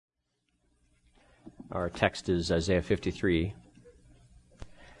Our text is Isaiah 53.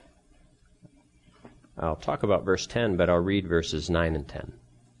 I'll talk about verse 10, but I'll read verses 9 and 10.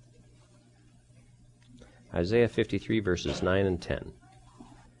 Isaiah 53, verses 9 and 10.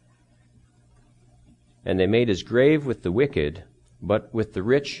 And they made his grave with the wicked, but with the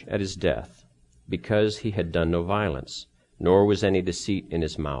rich at his death, because he had done no violence, nor was any deceit in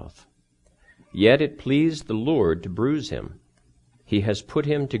his mouth. Yet it pleased the Lord to bruise him. He has put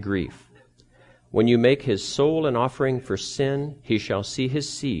him to grief. When you make his soul an offering for sin, he shall see his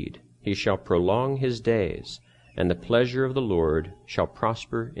seed, he shall prolong his days, and the pleasure of the Lord shall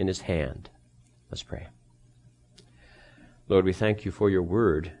prosper in his hand. Let's pray. Lord, we thank you for your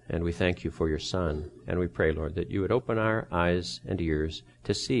word, and we thank you for your Son, and we pray, Lord, that you would open our eyes and ears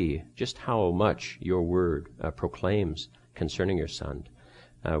to see just how much your word proclaims concerning your Son.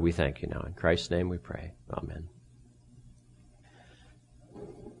 We thank you now. In Christ's name we pray. Amen.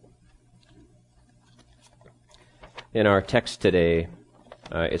 In our text today,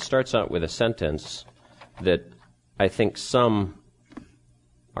 it starts out with a sentence that I think some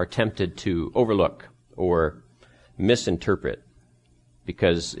are tempted to overlook or misinterpret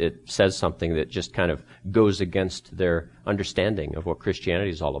because it says something that just kind of goes against their understanding of what Christianity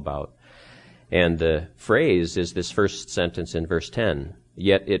is all about. And the phrase is this first sentence in verse 10,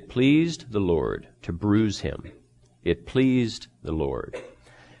 "Yet it pleased the Lord to bruise him." It pleased the Lord.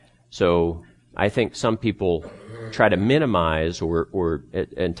 So I think some people try to minimize or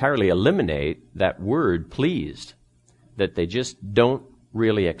entirely eliminate that word pleased, that they just don't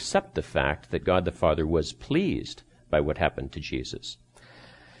really accept the fact that God the Father was pleased by what happened to Jesus.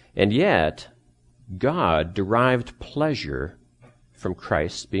 And yet, God derived pleasure from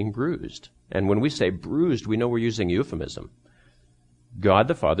Christ being bruised. And when we say bruised, we know we're using euphemism. God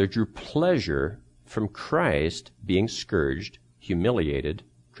the Father drew pleasure from Christ being scourged, humiliated,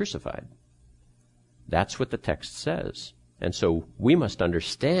 crucified. That's what the text says. And so we must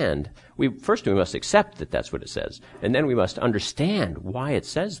understand, first we must accept that that's what it says, and then we must understand why it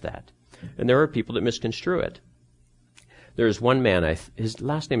says that. And there are people that misconstrue it. There's one man, his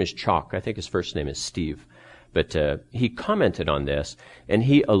last name is Chalk, I think his first name is Steve, but he commented on this, and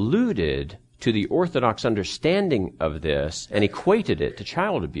he alluded to the Orthodox understanding of this and equated it to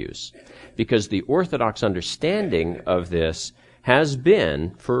child abuse, because the Orthodox understanding of this has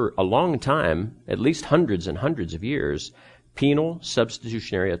been, for a long time, at least hundreds and hundreds of years, penal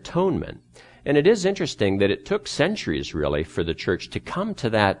substitutionary atonement. And it is interesting that it took centuries, really, for the church to come to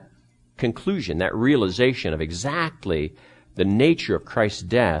that conclusion, that realization of exactly the nature of Christ's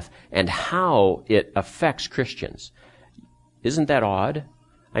death and how it affects Christians. Isn't that odd?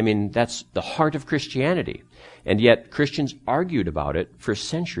 I mean, that's the heart of Christianity. And yet Christians argued about it for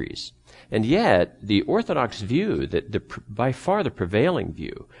centuries. And yet, the Orthodox view, by far the prevailing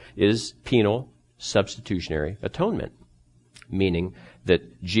view, is penal substitutionary atonement, meaning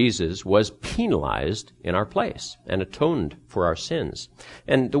that Jesus was penalized in our place and atoned for our sins.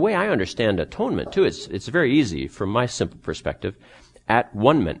 And the way I understand atonement, too, it's very easy from my simple perspective. At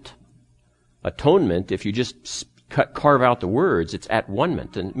one-ment. Atonement, if you just carve out the words, it's at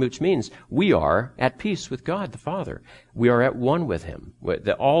one-ment, which means we are at peace with God the Father. We are at one with him.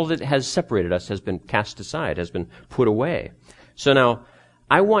 All that has separated us has been cast aside, has been put away. So now,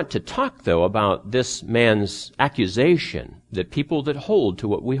 I want to talk, though, about this man's accusation that people that hold to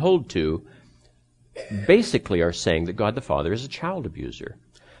what we hold to basically are saying that God the Father is a child abuser.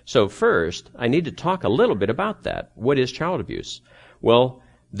 So first, I need to talk a little bit about that. What is child abuse? Well,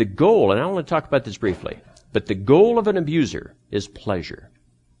 the goal, and I want to talk about this briefly, but the goal of an abuser is pleasure,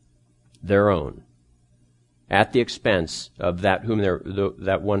 their own, at the expense of that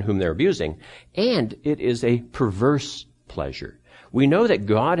one whom they're abusing, and it is a perverse pleasure. We know that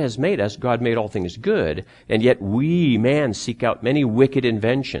God has made us, God made all things good, and yet we, man, seek out many wicked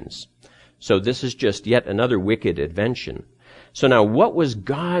inventions. So this is just yet another wicked invention. So now, what was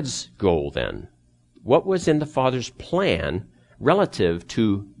God's goal then? What was in the Father's plan relative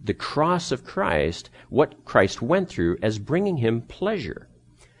to the cross of Christ, what Christ went through as bringing him pleasure?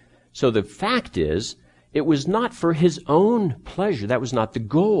 So the fact is, it was not for his own pleasure. That was not the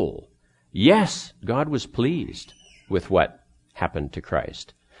goal. Yes, God was pleased with what happened to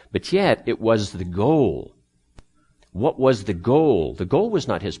Christ, but yet it was the goal. What was the goal? The goal was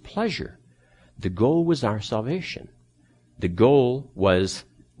not his pleasure. The goal was our salvation. The goal was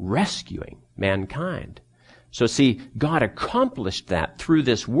rescuing mankind. So see, God accomplished that through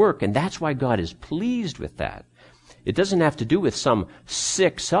this work, and that's why God is pleased with that. It doesn't have to do with some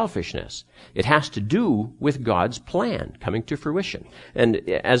sick selfishness. It has to do with God's plan coming to fruition. And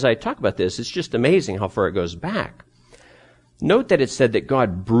as I talk about this, it's just amazing how far it goes back. Note that it said that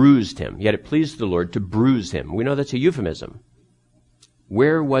God bruised him, yet it pleased the Lord to bruise him. We know that's a euphemism.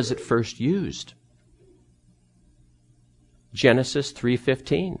 Where was it first used? Genesis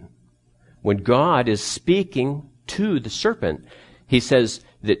 3:15. When God is speaking to the serpent, he says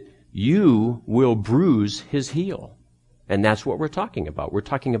that you will bruise his heel. And that's what we're talking about. We're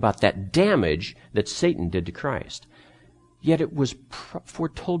talking about that damage that Satan did to Christ. Yet it was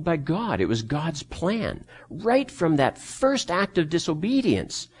foretold by God. It was God's plan. Right from that first act of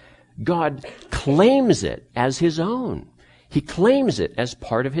disobedience, God claims it as his own. He claims it as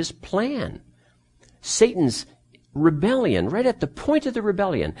part of his plan. Satan's rebellion, right at the point of the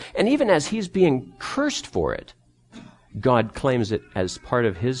rebellion, and even as he's being cursed for it, God claims it as part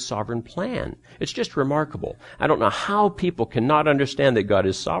of his sovereign plan. It's just remarkable. I don't know how people cannot understand that God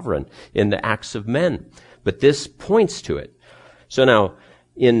is sovereign in the acts of men, but this points to it. So now,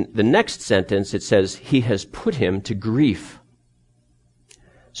 in the next sentence, it says, he has put him to grief.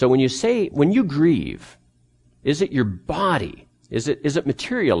 So when you grieve, is it your body? Is it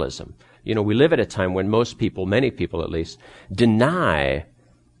materialism? You know, we live at a time when most people, many people at least, deny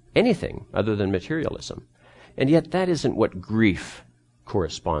anything other than materialism. And yet that isn't what grief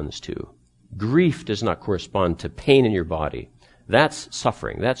corresponds to. Grief does not correspond to pain in your body. That's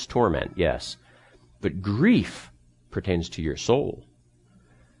suffering. That's torment, yes. But grief pertains to your soul.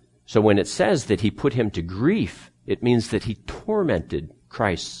 So when it says that he put him to grief, it means that he tormented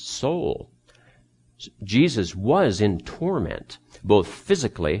Christ's soul. Jesus was in torment, both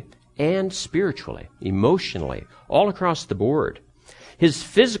physically and spiritually, emotionally, all across the board. His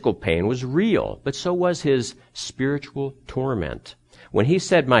physical pain was real, but so was his spiritual torment. When he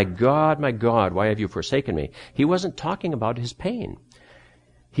said, my God, why have you forsaken me?" he wasn't talking about his pain.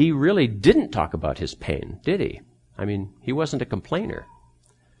 He really didn't talk about his pain, did he? I mean, he wasn't a complainer.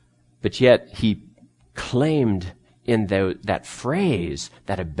 But yet he claimed in that phrase,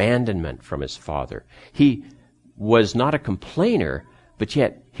 that abandonment from his Father. He was not a complainer, but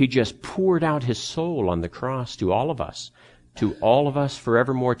yet he just poured out his soul on the cross to all of us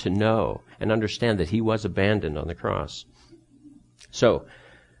forevermore to know and understand that he was abandoned on the cross. So,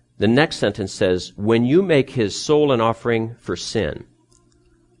 the next sentence says, when you make his soul an offering for sin.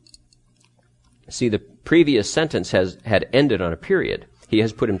 See, the previous sentence had ended on a period. He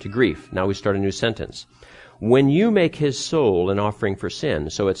has put him to grief. Now we start a new sentence. When you make his soul an offering for sin.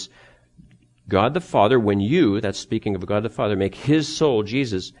 So it's God the Father, when you, that's speaking of God the Father, make his soul,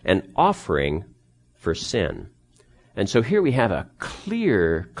 Jesus, an offering for sin. And so here we have a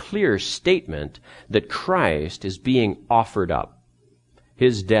clear statement that Christ is being offered up.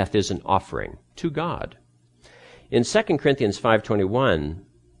 His death is an offering to God. In 2 Corinthians 5:21,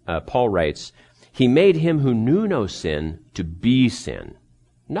 Paul writes, he made him who knew no sin to be sin.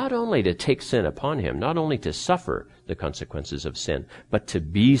 Not only to take sin upon him, not only to suffer the consequences of sin, but to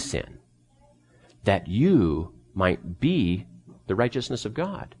be sin, that you might be the righteousness of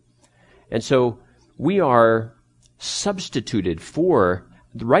God. And so we are substituted for,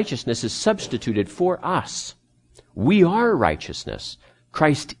 the righteousness is substituted for us. We are righteousness.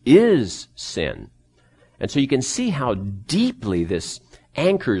 Christ is sin. And so you can see how deeply this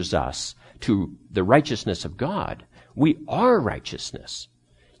anchors us to the righteousness of God. We are righteousness.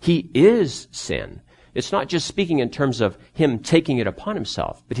 He is sin. It's not just speaking in terms of him taking it upon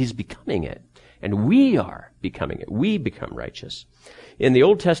himself, but he's becoming it. And we are becoming it. We become righteous. In the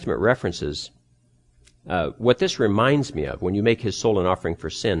Old Testament references, what this reminds me of, when you make his soul an offering for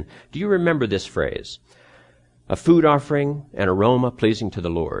sin, do you remember this phrase? A food offering, an aroma pleasing to the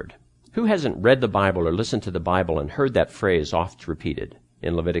Lord. Who hasn't read the Bible or listened to the Bible and heard that phrase oft repeated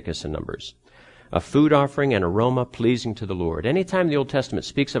in Leviticus and Numbers? A food offering, an aroma pleasing to the Lord. Anytime the Old Testament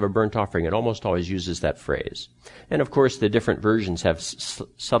speaks of a burnt offering, it almost always uses that phrase. And of course, the different versions have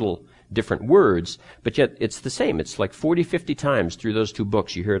subtle different words, but yet it's the same. It's like 40, 50 times through those two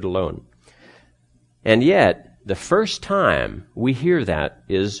books you hear it alone. And yet, the first time we hear that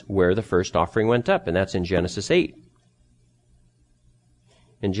is where the first offering went up, and that's in Genesis 8.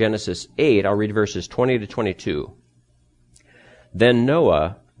 In Genesis 8, I'll read verses 20 to 22. Then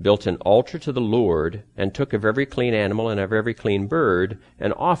Noah built an altar to the Lord, and took of every clean animal and of every clean bird,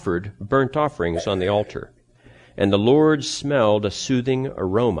 and offered burnt offerings on the altar. And the Lord smelled a soothing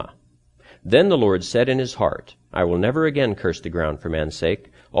aroma. Then the Lord said in his heart, I will never again curse the ground for man's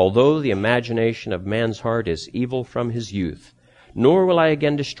sake, although the imagination of man's heart is evil from his youth. Nor will I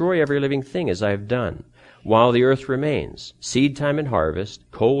again destroy every living thing as I have done, while the earth remains. Seed time and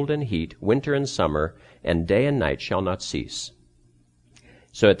harvest, cold and heat, winter and summer, and day and night shall not cease.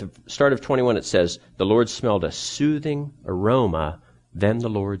 So at the start of 21 it says, the Lord smelled a soothing aroma, then the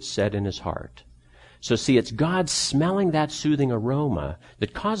Lord said in his heart. So see, it's God smelling that soothing aroma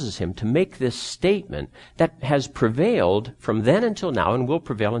that causes him to make this statement that has prevailed from then until now and will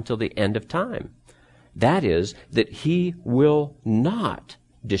prevail until the end of time. That is, that he will not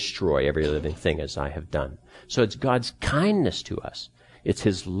destroy every living thing as I have done. So it's God's kindness to us. It's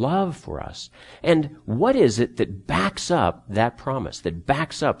his love for us. And what is it that backs up that promise, that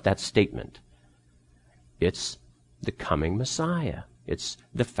backs up that statement? It's the coming Messiah. It's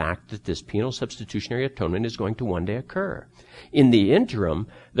the fact that this penal substitutionary atonement is going to one day occur. In the interim,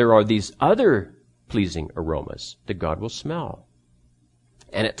 there are these other pleasing aromas that God will smell.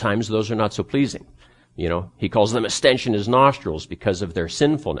 And at times those are not so pleasing. You know, he calls them a stench in his nostrils because of their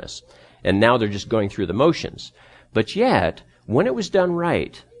sinfulness. And now they're just going through the motions. But yet, when it was done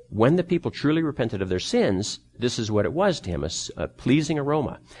right, when the people truly repented of their sins, this is what it was to him, a pleasing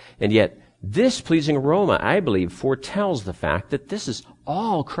aroma. And yet, this pleasing aroma, I believe, foretells the fact that this is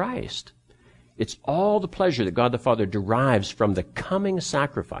all Christ. It's all the pleasure that God the Father derives from the coming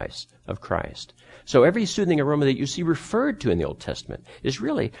sacrifice of Christ. So every soothing aroma that you see referred to in the Old Testament is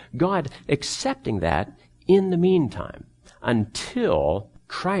really God accepting that in the meantime until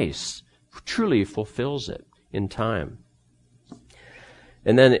Christ truly fulfills it in time.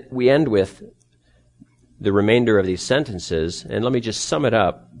 And then we end with the remainder of these sentences, and let me just sum it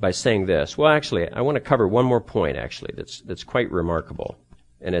up by saying this. Well, actually, I want to cover one more point, actually, that's quite remarkable.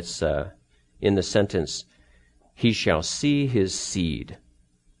 And it's in the sentence, he shall see his seed.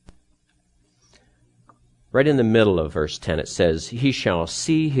 Right in the middle of verse 10, it says, he shall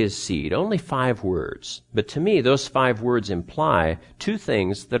see his seed. Only 5 words. But to me, those 5 words imply 2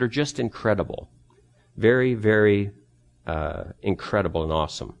 things that are just incredible. Very, very incredible and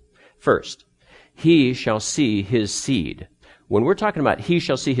awesome. First, he shall see his seed. When we're talking about he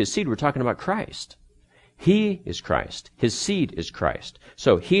shall see his seed, we're talking about Christ. He is Christ. His seed is Christ.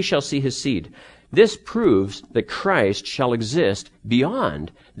 So he shall see his seed. This proves that Christ shall exist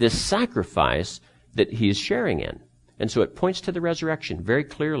beyond this sacrifice that he is sharing in. And so it points to the resurrection very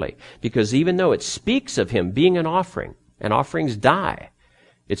clearly, because even though it speaks of him being an offering, and offerings die,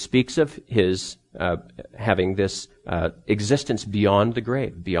 it speaks of his having this existence beyond the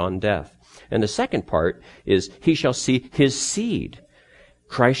grave, beyond death. And the second part is, he shall see his seed.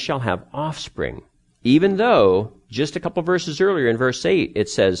 Christ shall have offspring. Even though, just a couple verses earlier in verse 8, it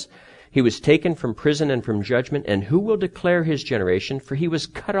says, he was taken from prison and from judgment, and who will declare his generation? For he was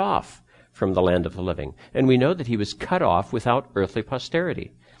cut off from the land of the living. And we know that he was cut off without earthly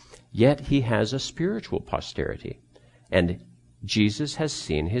posterity. Yet he has a spiritual posterity. And Jesus has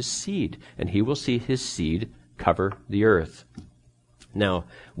seen his seed, and he will see his seed cover the earth. Now,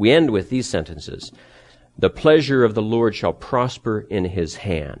 we end with these sentences. The pleasure of the Lord shall prosper in his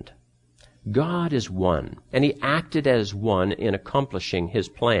hand. God is one, and he acted as one in accomplishing his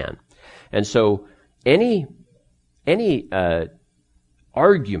plan. And so any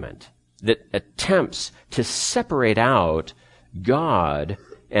argument that attempts to separate out God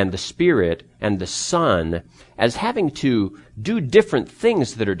and the Spirit and the Son as having to do different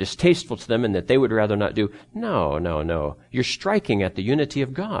things that are distasteful to them and that they would rather not do, no. You're striking at the unity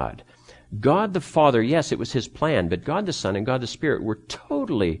of God. God the Father, yes, it was his plan, but God the Son and God the Spirit were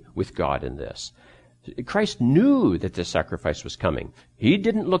totally with God in this. Christ knew that this sacrifice was coming. He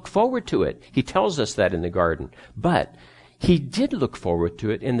didn't look forward to it. He tells us that in the garden. But he did look forward to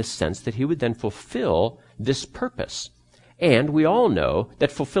it in the sense that he would then fulfill this purpose. And we all know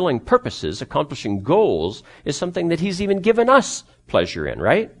that fulfilling purposes, accomplishing goals, is something that he's even given us pleasure in,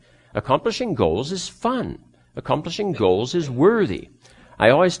 right? Accomplishing goals is fun. Accomplishing goals is worthy. I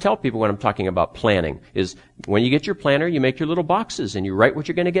always tell people when I'm talking about planning is when you get your planner, you make your little boxes and you write what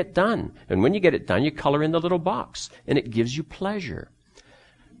you're going to get done. And when you get it done, you color in the little box and it gives you pleasure.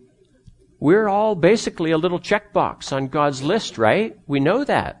 We're all basically a little checkbox on God's list, right? We know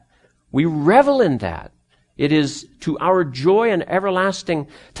that. We revel in that. It is to our joy and everlasting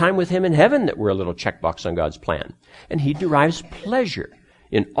time with him in heaven that we're a little checkbox on God's plan. And he derives pleasure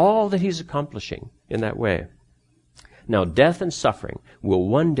in all that he's accomplishing in that way. Now, death and suffering will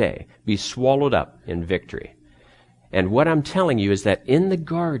one day be swallowed up in victory. And what I'm telling you is that in the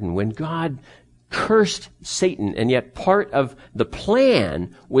garden, when God cursed Satan, and yet part of the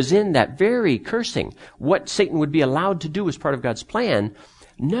plan was in that very cursing, what Satan would be allowed to do as part of God's plan,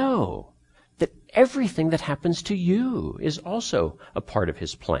 know that everything that happens to you is also a part of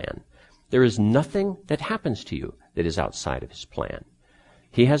his plan. There is nothing that happens to you that is outside of his plan.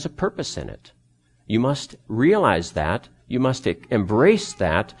 He has a purpose in it. You must realize that. You must embrace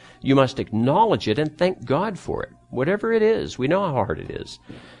that. You must acknowledge it and thank God for it. Whatever it is, we know how hard it is.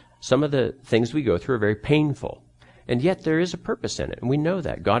 Some of the things we go through are very painful. And yet there is a purpose in it. And we know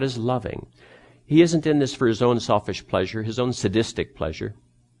that. God is loving. He isn't in this for his own selfish pleasure, his own sadistic pleasure,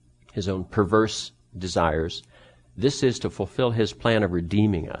 his own perverse desires. This is to fulfill his plan of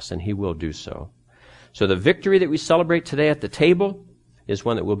redeeming us, and he will do so. So the victory that we celebrate today at the table is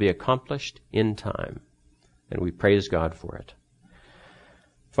one that will be accomplished in time, and we praise God for it.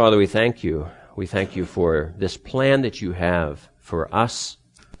 Father, we thank you. We thank you for this plan that you have for us,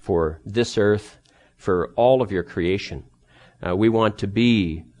 for this earth, for all of your creation. We want to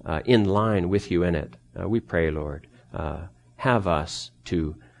be in line with you in it. We pray, Lord, have us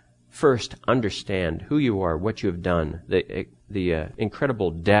to first understand who you are, what you have done, the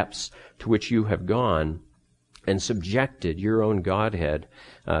incredible depths to which you have gone and subjected your own Godhead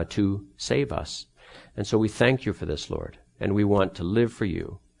to save us. And so we thank you for this, Lord, and we want to live for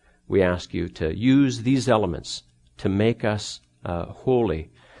you. We ask you to use these elements to make us holy,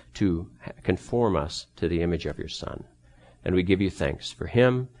 to conform us to the image of your Son. And we give you thanks for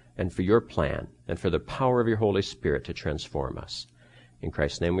him and for your plan and for the power of your Holy Spirit to transform us. In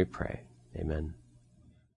Christ's name we pray. Amen.